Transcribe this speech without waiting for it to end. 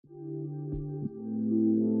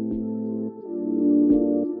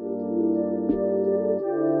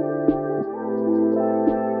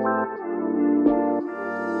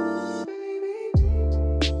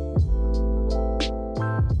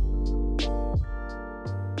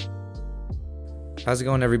How's it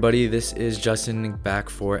going, everybody? This is Justin back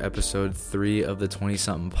for episode 3 of the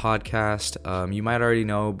 20-something podcast. You might already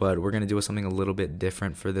know, but we're going to do something a little bit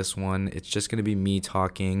different for this one. It's just going to be me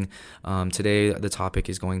talking. Today, the topic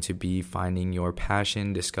is going to be finding your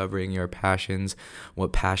passion, discovering your passions,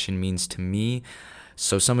 what passion means to me.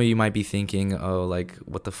 So some of you might be thinking, oh, like,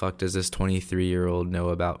 what the fuck does this 23-year-old know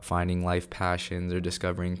about finding life passions or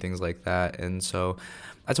discovering things like that? And so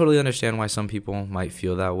I totally understand why some people might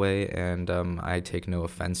feel that way, and I take no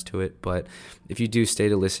offense to it. But if you do stay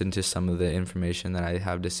to listen to some of the information that I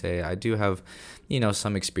have to say, I do have,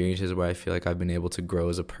 some experiences where I feel like I've been able to grow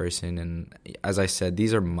as a person. And as I said,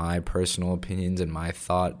 these are my personal opinions and my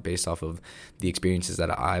thought based off of the experiences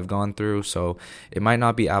that I've gone through. So it might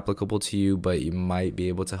not be applicable to you, but it might be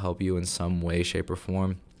able to help you in some way, shape, or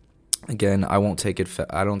form. Again, I don't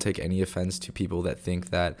take any offense to people that think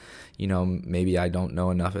that, maybe I don't know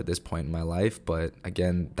enough at this point in my life. But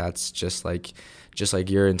again, that's just like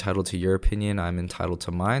you're entitled to your opinion, I'm entitled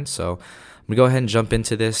to mine. So I'm going to go ahead and jump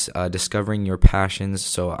into this, discovering your passions.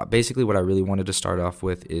 So basically what I really wanted to start off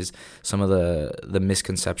with is some of the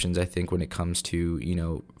misconceptions, I think, when it comes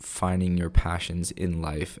to, finding your passions in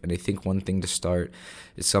life. And I think one thing to start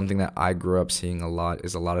is something that I grew up seeing a lot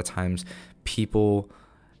of times people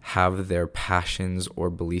have their passions or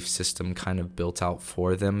belief system kind of built out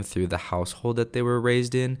for them through the household that they were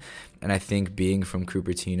raised in. And I think being from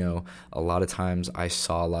Cupertino, a lot of times I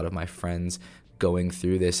saw a lot of my friends going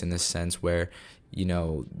through this in the sense where,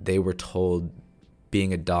 they were told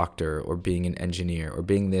being a doctor or being an engineer or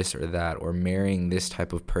being this or that or marrying this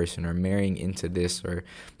type of person or marrying into this or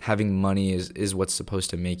having money is what's supposed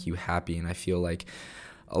to make you happy. And I feel like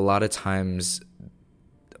a lot of times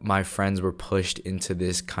my friends were pushed into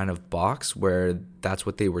this kind of box where that's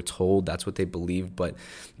what they were told, that's what they believed. But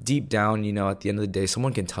deep down, at the end of the day,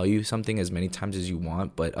 someone can tell you something as many times as you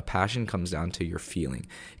want, but a passion comes down to your feeling.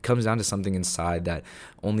 It comes down to something inside that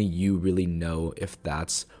only you really know if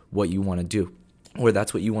that's what you want to do or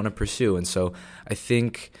that's what you want to pursue. And so I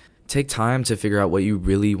think take time to figure out what you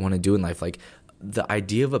really want to do in life. Like, the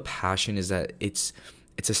idea of a passion is that it's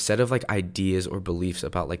a set of ideas or beliefs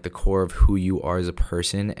about the core of who you are as a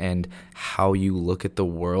person and how you look at the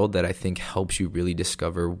world that I think helps you really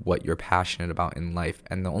discover what you're passionate about in life.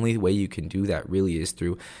 And the only way you can do that really is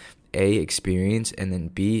through A, experience, and then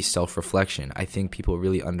B, self-reflection. I think people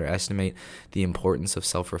really underestimate the importance of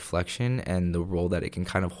self-reflection and the role that it can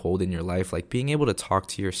kind of hold in your life. Like being able to talk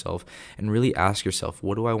to yourself and really ask yourself,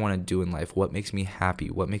 what do I want to do in life? What makes me happy?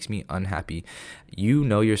 What makes me unhappy? You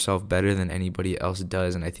know yourself better than anybody else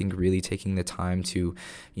does. And I think really taking the time to,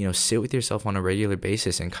 sit with yourself on a regular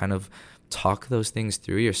basis and kind of talk those things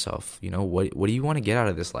through yourself. What do you want to get out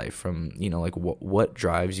of this life from, what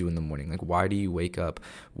drives you in the morning? Why do you wake up?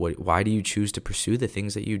 Why do you choose to pursue the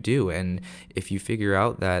things that you do? And if you figure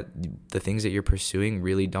out that the things that you're pursuing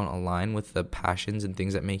really don't align with the passions and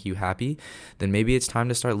things that make you happy, then maybe it's time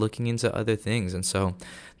to start looking into other things. And so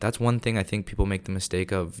that's one thing I think people make the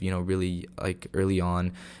mistake of, really early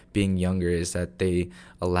on being younger, is that they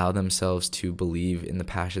allow themselves to believe in the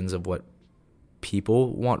passions of what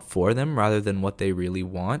people want for them rather than what they really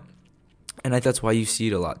want. And that's why you see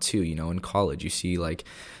it a lot too, in college. You see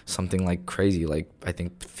something crazy, I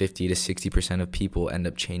think 50 to 60% of people end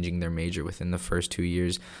up changing their major within the first 2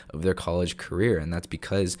 years of their college career. And that's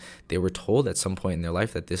because they were told at some point in their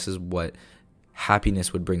life that this is what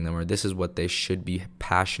happiness would bring them, or this is what they should be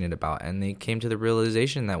passionate about. And they came to the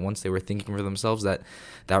realization that once they were thinking for themselves that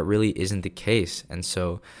really isn't the case. And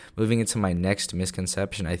so moving into my next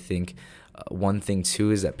misconception, I think one thing too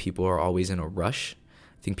is that people are always in a rush.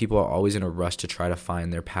 I think people are always in a rush to try to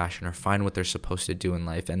find their passion or find what they're supposed to do in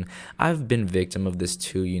life. And I've been victim of this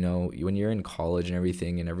too, when you're in college and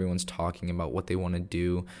everything and everyone's talking about what they want to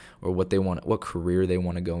do or what career they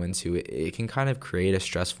want to go into, it can kind of create a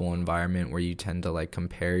stressful environment where you tend to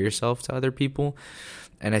compare yourself to other people.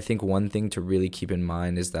 And I think one thing to really keep in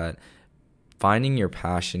mind is that finding your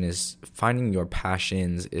passions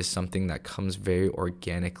is something that comes very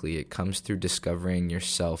organically. It comes through discovering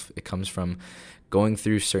yourself. It comes from going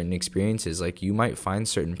through certain experiences. You might find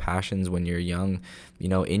certain passions when you're young,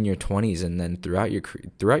 in your 20s, and then throughout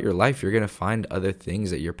your life, you're going to find other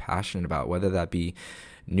things that you're passionate about, whether that be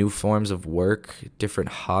new forms of work, different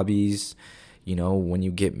hobbies. When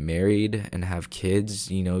you get married and have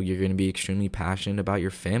kids, you're going to be extremely passionate about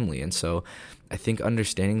your family. And so I think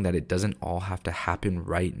understanding that it doesn't all have to happen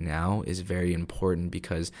right now is very important,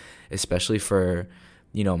 because especially for,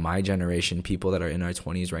 my generation, people that are in our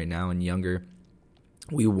 20s right now and younger,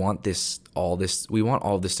 we want all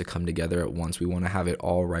this to come together at once. We want to have it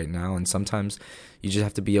all right now. And sometimes you just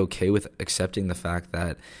have to be okay with accepting the fact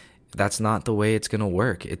that that's not the way it's going to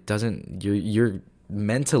work. It doesn't, you're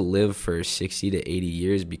meant to live for 60 to 80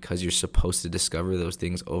 years because you're supposed to discover those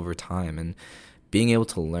things over time. And being able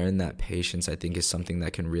to learn that patience, I think, is something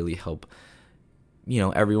that can really help,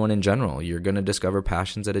 everyone in general. You're going to discover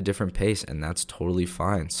passions at a different pace, and that's totally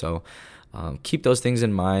fine. So keep those things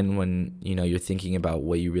in mind when, you're thinking about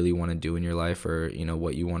what you really want to do in your life, or,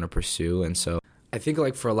 what you want to pursue. And so I think,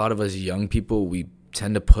 like, for a lot of us young people, we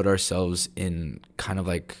tend to put ourselves in kind of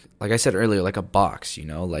like I said earlier, like a box,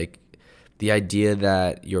 like the idea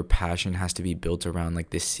that your passion has to be built around like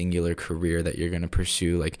this singular career that you're going to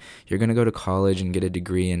pursue. Like, you're going to go to college and get a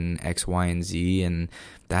degree in X, Y, and Z, and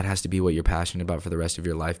that has to be what you're passionate about for the rest of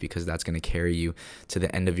your life, because that's going to carry you to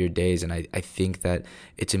the end of your days. And I think that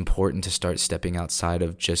it's important to start stepping outside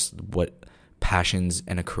of just what passions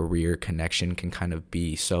and a career connection can kind of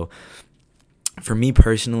be. So for me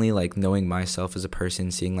personally, like, knowing myself as a person,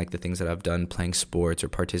 seeing like the things that I've done, playing sports or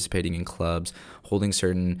participating in clubs, holding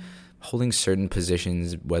certain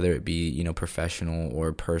positions, whether it be, professional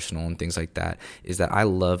or personal and things like that, is that I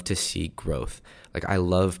love to see growth. Like, I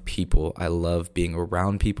love people. I love being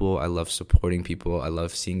around people. I love supporting people. I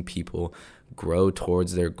love seeing people grow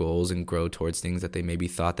towards their goals and grow towards things that they maybe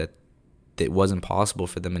thought that it wasn't possible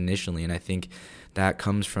for them initially. And I think that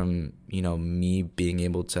comes from, me being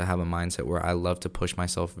able to have a mindset where I love to push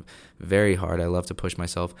myself very hard. I love to push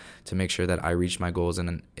myself to make sure that I reach my goals.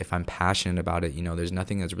 And if I'm passionate about it, there's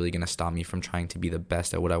nothing that's really going to stop me from trying to be the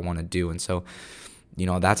best at what I want to do. And so,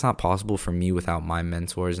 that's not possible for me without my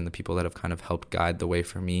mentors and the people that have kind of helped guide the way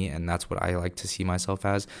for me. And that's what I like to see myself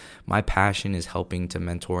as. My passion is helping to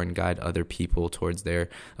mentor and guide other people towards their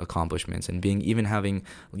accomplishments, and having,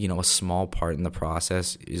 a small part in the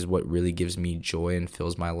process is what really gives me joy and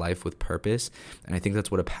fills my life with purpose. And I think that's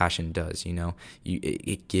what a passion does.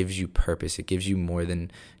 It gives you purpose. It gives you more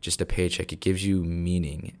than just a paycheck. It gives you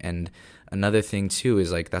meaning. And another thing too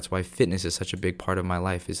is, like, that's why fitness is such a big part of my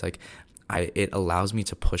life, is like, it allows me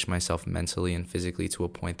to push myself mentally and physically to a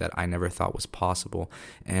point that I never thought was possible.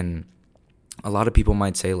 And a lot of people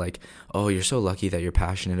might say, like, oh, you're so lucky that you're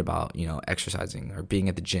passionate about, exercising or being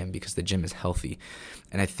at the gym, because the gym is healthy.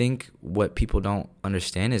 And I think what people don't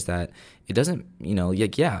understand is that it doesn't,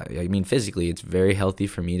 physically it's very healthy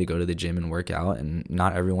for me to go to the gym and work out, and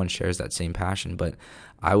not everyone shares that same passion. But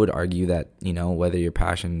I would argue that, whether your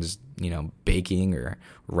passion's, baking or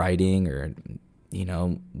writing or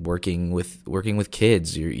working with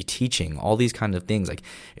kids, you're teaching, all these kinds of things. Like,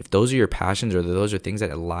 if those are your passions, or those are things that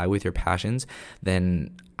ally with your passions,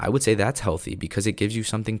 then I would say that's healthy, because it gives you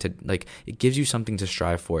something to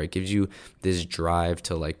strive for. It gives you this drive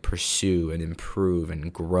to, like, pursue and improve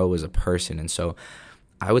and grow as a person. And so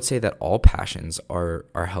I would say that all passions are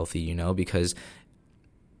healthy, because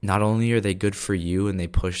not only are they good for you and they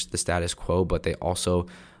push the status quo, but they also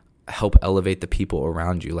help elevate the people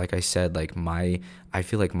around you. Like I said, like, I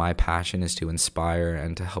feel like my passion is to inspire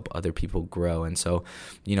and to help other people grow. And so,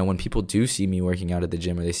 when people do see me working out at the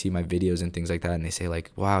gym, or they see my videos and things like that, and they say,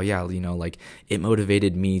 like, wow, yeah, like, it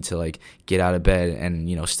motivated me to, like, get out of bed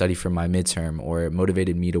and, study for my midterm, or it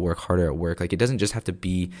motivated me to work harder at work. Like, it doesn't just have to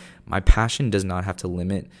be, my passion does not have to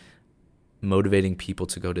limit motivating people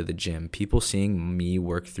to go to the gym. People seeing me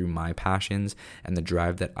work through my passions and the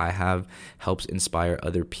drive that I have helps inspire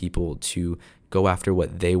other people to go after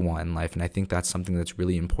what they want in life. And I think that's something that's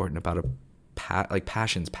really important about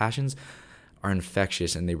passions. Passions are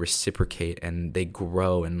infectious, and they reciprocate, and they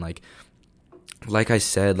grow. And like I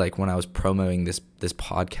said, like, when I was promoting this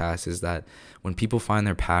podcast, is that when people find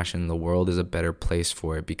their passion, the world is a better place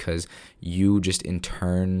for it, because you just, in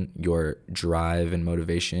turn, your drive and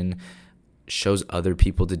motivation shows other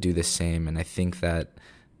people to do the same. And I think that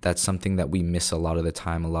that's something that we miss a lot of the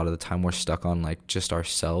time. A lot of the time we're stuck on, like, just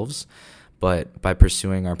ourselves, but by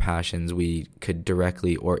pursuing our passions, we could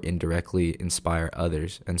directly or indirectly inspire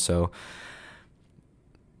others. And so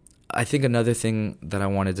I think another thing that I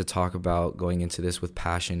wanted to talk about going into this with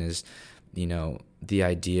passion is, the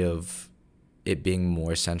idea of it being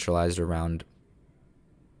more centralized around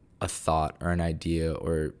a thought or an idea,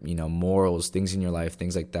 or, morals, things in your life,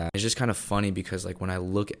 things like that. It's just kind of funny, because, like, when I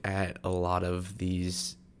look at a lot of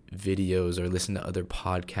these videos or listen to other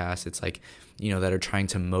podcasts, it's like, that are trying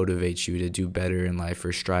to motivate you to do better in life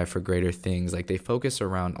or strive for greater things. Like,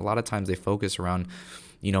 a lot of times they focus around,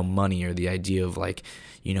 money, or the idea of, like,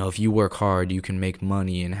 if you work hard, you can make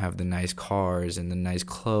money and have the nice cars and the nice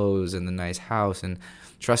clothes and the nice house. And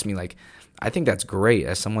trust me, like, I think that's great.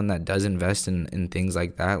 As someone that does invest in things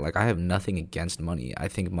like that, like, I have nothing against money. I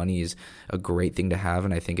think money is a great thing to have,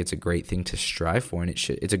 and I think it's a great thing to strive for, and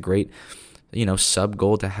it's a great sub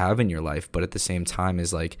goal to have in your life. But at the same time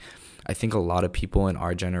is like, I think a lot of people in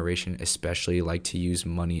our generation especially like to use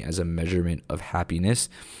money as a measurement of happiness.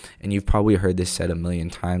 And you've probably heard this said a million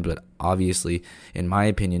times, but obviously, in my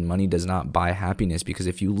opinion, money does not buy happiness. Because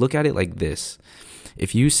if you look at it like this,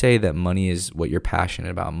 if you say that money is what you're passionate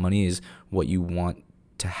about, money is what you want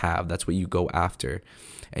to have, that's what you go after,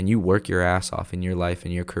 and you work your ass off in your life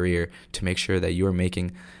and your career to make sure that you're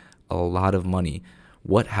making a lot of money,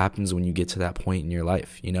 what happens when you get to that point in your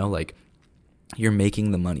life? Like, you're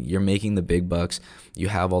making the money, you're making the big bucks, you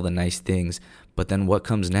have all the nice things, but then what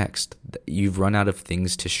comes next? You've run out of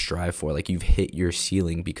things to strive for. Like, you've hit your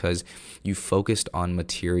ceiling because you focused on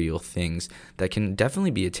material things that can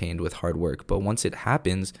definitely be attained with hard work. But once it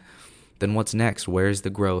happens, then what's next? Where's the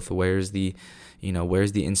growth? Where's the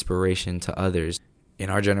inspiration to others? In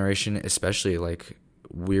our generation especially, like,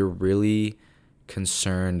 we're really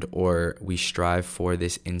concerned, or we strive for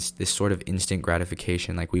this sort of instant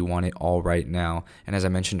gratification. Like, we want it all right now. And as I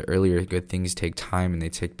mentioned earlier, good things take time and they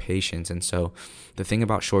take patience. And so the thing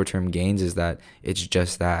about short-term gains is that it's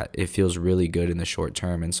just that it feels really good in the short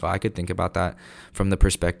term. And so I could think about that from the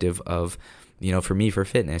perspective of, for me, for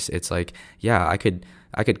fitness, it's like, yeah, I could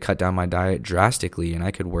cut down my diet drastically, and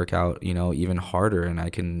I could work out, even harder, and I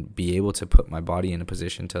can be able to put my body in a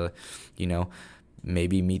position to,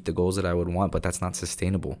 maybe meet the goals that I would want, but that's not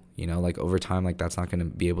sustainable. Like, over time, like, that's not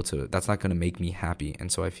going to make me happy.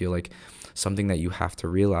 And so I feel like something that you have to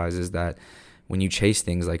realize is that when you chase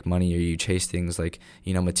things like money, or you chase things like,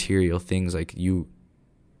 material things, like,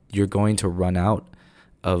 you're going to run out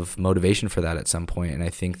of motivation for that at some point. And I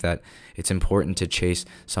think that it's important to chase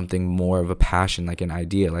something more of a passion, like an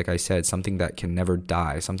idea, like I said, something that can never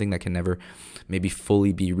die, something that can never maybe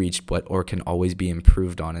fully be reached, or can always be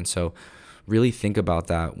improved on. And so really think about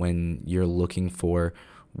that when you're looking for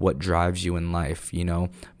what drives you in life.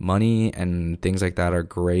 Money and things like that are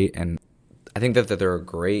great, and I think that they're a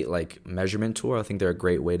great, like, measurement tool. I think they're a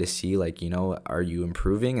great way to see, like, are you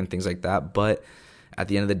improving and things like that. But at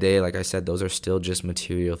the end of the day, like I said, those are still just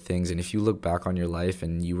material things. And if you look back on your life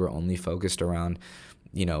and you were only focused around,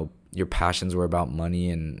 your passions were about money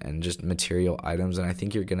and just material items, and I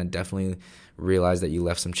think you're going to definitely realize that you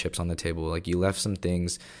left some chips on the table. Like, you left some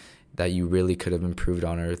things that you really could have improved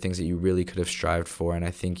on, or things that you really could have strived for. And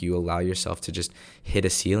I think you allow yourself to just hit a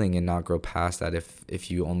ceiling and not grow past that if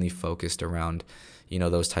you only focused around,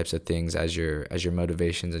 those types of things as your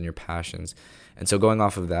motivations and your passions. And so going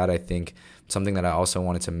off of that, I think something that I also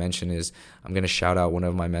wanted to mention is I'm going to shout out one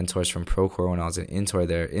of my mentors from Procore when I was an intern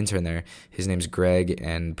there. His name's Greg,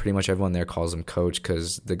 and pretty much everyone there calls him Coach,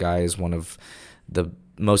 because the guy is one of the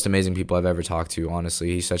most amazing people I've ever talked to.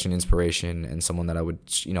 Honestly, he's such an inspiration and someone that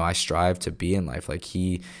I strive to be in life. Like,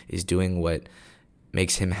 he is doing what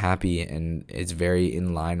makes him happy, and it's very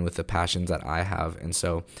in line with the passions that I have. And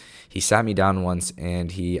so he sat me down once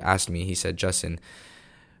and he asked me, he said, "Justin,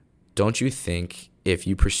 don't you think if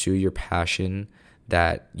you pursue your passion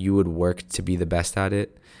that you would work to be the best at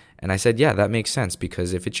it?" And I said, yeah, that makes sense,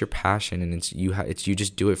 because if it's your passion and it's you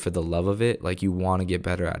just do it for the love of it, like, you want to get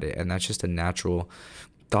better at it. And that's just a natural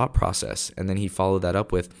thought process. And then he followed that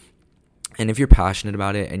up with, and if you're passionate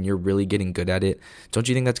about it and you're really getting good at it, don't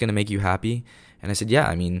you think that's going to make you happy? And I said, yeah,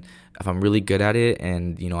 I mean, if I'm really good at it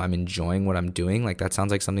and, I'm enjoying what I'm doing, like, that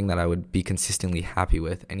sounds like something that I would be consistently happy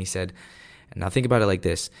with. And he said, now think about it like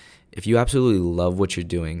this. If you absolutely love what you're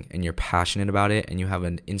doing and you're passionate about it and you have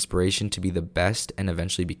an inspiration to be the best and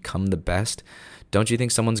eventually become the best, don't you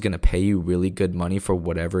think someone's going to pay you really good money for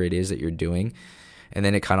whatever it is that you're doing? And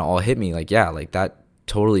then it kind of all hit me, like, yeah, like, that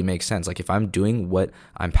totally makes sense. Like, if I'm doing what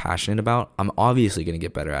I'm passionate about, I'm obviously going to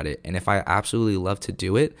get better at it. And if I absolutely love to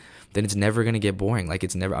do it, then it's never going to get boring. Like,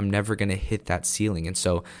 I'm never going to hit that ceiling. And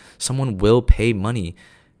so someone will pay money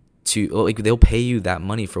they'll pay you that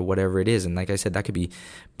money for whatever it is. And like I said, that could be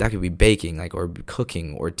baking, like, or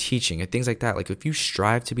cooking or teaching and things like that. Like, if you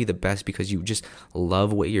strive to be the best because you just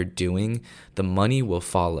love what you're doing, the money will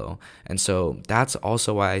follow. And so that's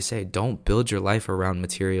also why I say, don't build your life around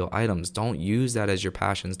material items. Don't use that as your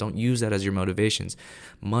passions. Don't use that as your motivations.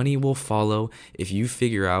 Money will follow if you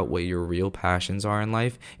figure out what your real passions are in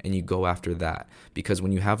life and you go after that. Because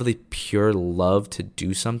when you have the pure love to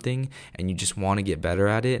do something and you just want to get better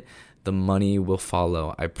at it, the money will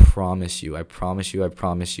follow. I promise you.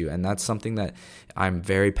 And that's something that I'm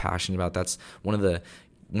very passionate about. That's one of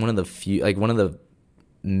the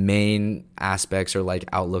main aspects or, like,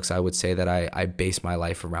 outlooks I would say that I base my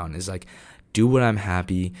life around, is like, do what I'm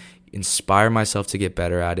happy, inspire myself to get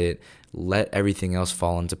better at it, let everything else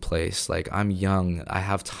fall into place. Like, I'm young, I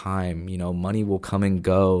have time, money will come and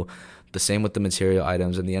go. The same with the material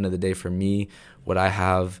items. At the end of the day, for me, what I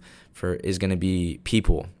have is going to be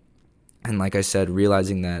people. And like I said,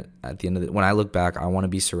 realizing that at the end of when I look back, I want to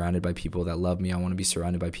be surrounded by people that love me. I want to be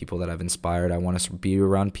surrounded by people that I've inspired. I want to be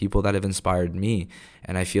around people that have inspired me.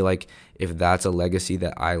 And I feel like if that's a legacy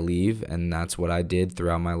that I leave, and that's what I did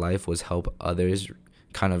throughout my life, was help others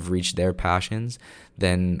kind of reach their passions,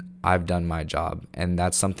 then I've done my job. And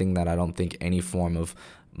that's something that I don't think any form of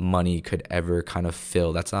money could ever kind of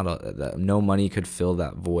fill. No money could fill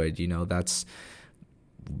that void. That's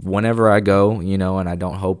whenever I go, and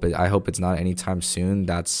I hope it's not anytime soon.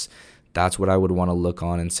 That's what I would want to look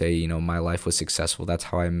on and say, my life was successful. That's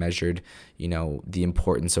how I measured, the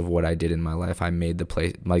importance of what I did in my life. I made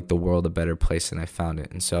the world a better place than I found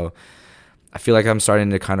it. And so I feel like I'm starting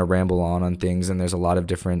to kind of ramble on things, and there's a lot of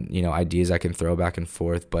different, ideas I can throw back and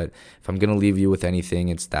forth. But if I'm going to leave you with anything,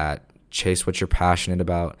 it's that chase what you're passionate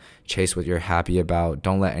about, chase what you're happy about.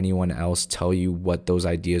 Don't let anyone else tell you what those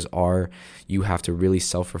ideas are. You have to really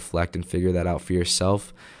self-reflect and figure that out for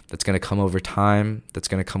yourself. That's going to come over time. That's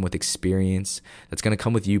going to come with experience. That's going to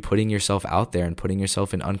come with you putting yourself out there and putting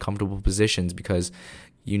yourself in uncomfortable positions, because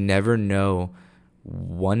you never know.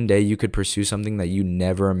 One day you could pursue something that you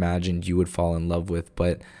never imagined you would fall in love with,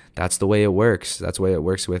 but that's the way it works. That's the way it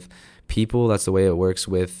works with people. That's the way it works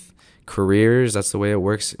with careers. That's the way it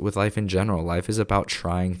works with life in general. Life is about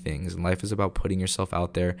trying things, and life is about putting yourself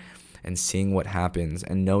out there and seeing what happens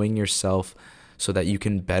and knowing yourself so that you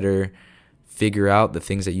can better figure out the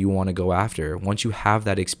things that you want to go after. Once you have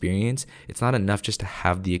that experience, it's not enough just to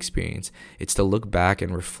have the experience. It's to look back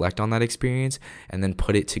and reflect on that experience and then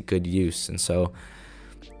put it to good use. And so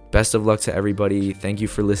best of luck to everybody. Thank you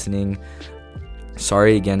for listening.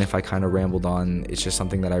 Sorry again if I kind of rambled on. It's just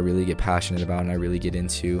something that I really get passionate about and I really get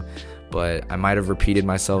into. But I might have repeated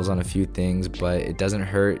myself on a few things, but it doesn't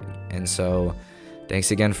hurt. And so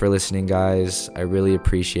thanks again for listening, guys. I really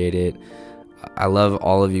appreciate it. I love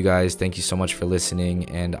all of you guys. Thank you so much for listening,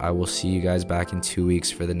 and I will see you guys back in 2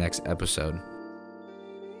 weeks for the next episode.